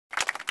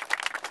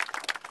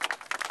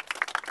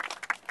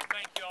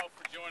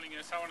joining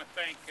us. I want to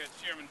thank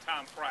Chairman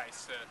Tom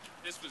Price.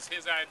 This was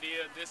his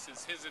idea, this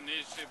is his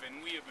initiative,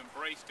 and we have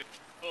embraced it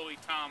fully.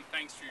 Tom,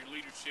 thanks for your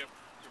leadership,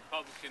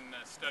 Republican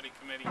Study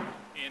Committee.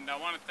 And I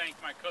want to thank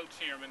my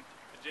co-chairman,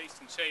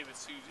 Jason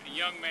Chavis, who's a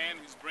young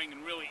man who's bringing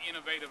really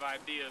innovative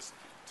ideas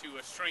to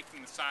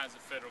strengthen the size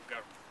of federal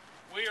government.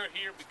 We are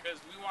here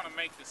because we want to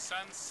make the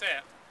sun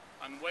set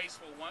on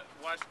wasteful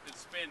Washington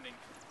spending,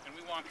 and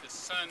we want the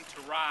sun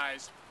to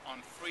rise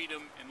on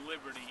freedom and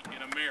liberty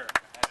in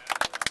America.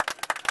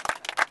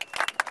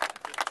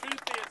 The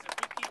truth is, if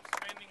we keep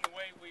spending the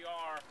way we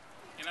are,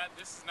 and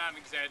this is not an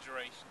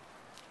exaggeration,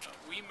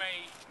 we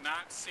may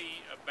not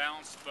see a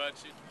balanced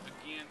budget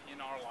again in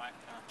our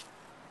lifetime.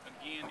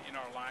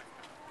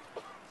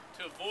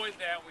 To avoid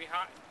that,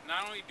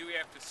 not only do we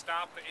have to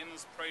stop the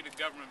endless parade of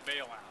government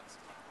bailouts,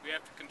 we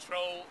have to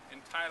control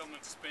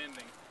entitlement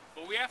spending,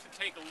 but we have to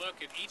take a look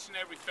at each and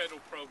every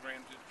federal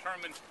program to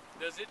determine,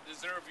 does it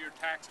deserve your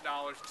tax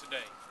dollars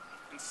today?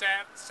 And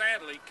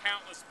sadly,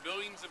 countless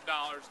billions of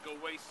dollars go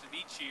wasted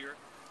each year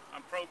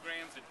on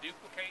programs that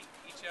duplicate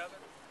each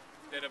other,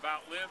 that have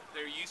outlived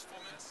their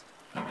usefulness,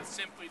 that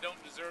simply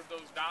don't deserve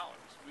those dollars.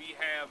 We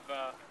have,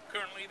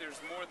 currently there's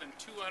more than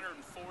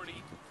 240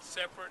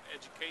 separate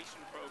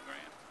education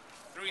programs,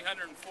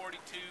 342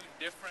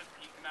 different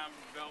economic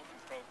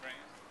development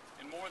programs,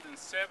 and more than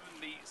 70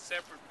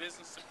 separate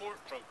business support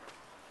programs.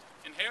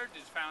 And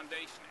Heritage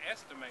Foundation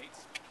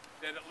estimates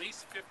that at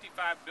least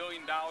 $55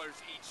 billion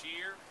each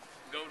year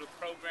go to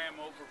program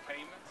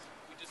overpayments.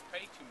 We just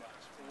pay too much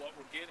for what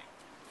we're getting.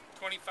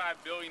 $25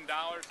 billion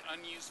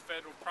unused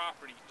federal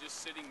property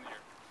just sitting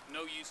there,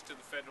 no use to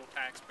the federal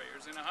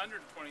taxpayers, and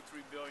 $123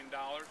 billion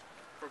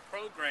for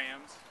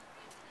programs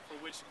for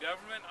which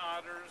government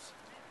auditors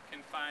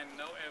can find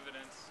no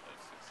evidence of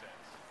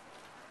success.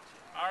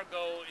 Our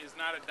goal is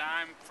not a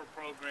dime for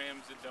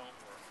programs that don't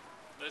work.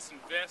 Let's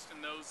invest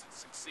in those that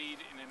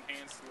succeed and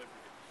enhance liberty.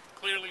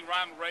 Clearly,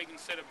 Ronald Reagan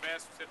said it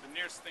best, said the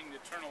nearest thing to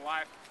eternal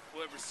life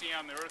we'll ever see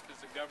on the earth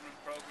is a government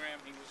program.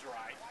 He was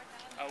right.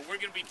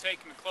 We're going to be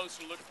taking a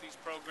closer look at these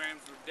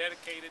programs. We're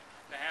dedicated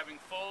to having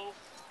full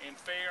and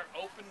fair,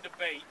 open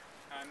debate.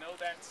 I know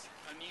that's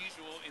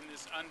unusual in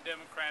this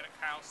undemocratic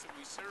House that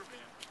we serve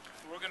in.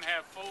 We're going to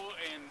have full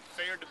and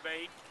fair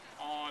debate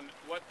on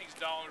what these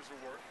dollars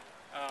are worth.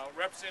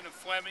 Representative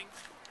Fleming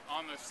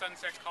on the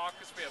Sunset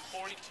Caucus, we have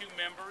 42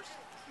 members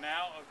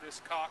now of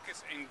this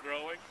caucus and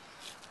growing.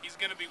 He's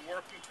going to be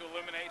working to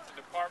eliminate the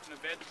Department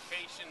of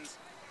Education's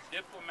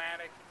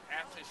diplomatic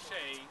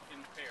attaché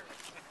in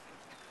Paris.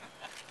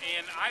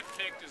 And I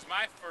picked as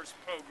my first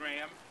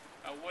program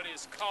what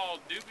is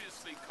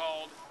dubiously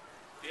called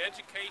the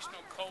Educational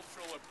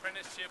Cultural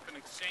Apprenticeship and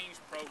Exchange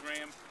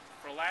Program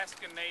for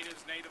Alaska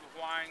Natives, Native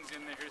Hawaiians,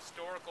 and their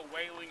historical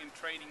whaling and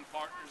trading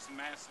partners in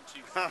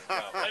Massachusetts.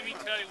 Let me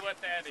tell you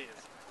what that is.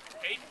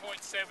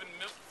 $8.75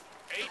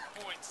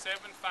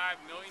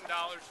 million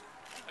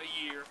a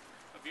year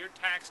of your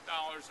tax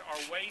dollars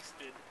are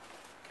wasted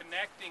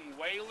connecting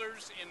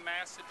whalers in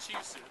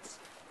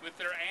Massachusetts with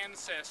their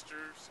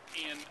ancestors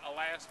in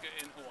Alaska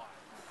and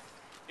Hawaii.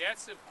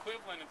 That's the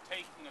equivalent of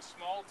taking a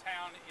small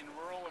town in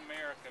rural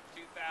America,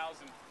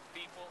 2,000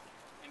 people,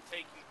 and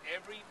taking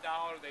every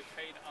dollar they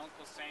paid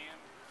Uncle Sam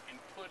and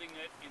putting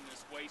it in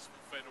this wasteful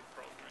federal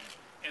program.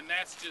 And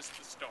that's just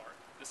the start.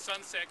 The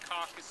Sunset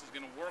Caucus is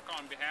going to work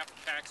on behalf of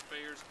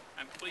taxpayers.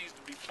 I'm pleased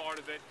to be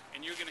part of it,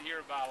 and you're going to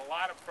hear about a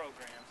lot of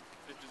programs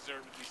that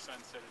deserve to be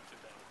sunsetted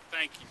today.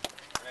 Thank you.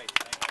 Great,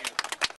 thank you.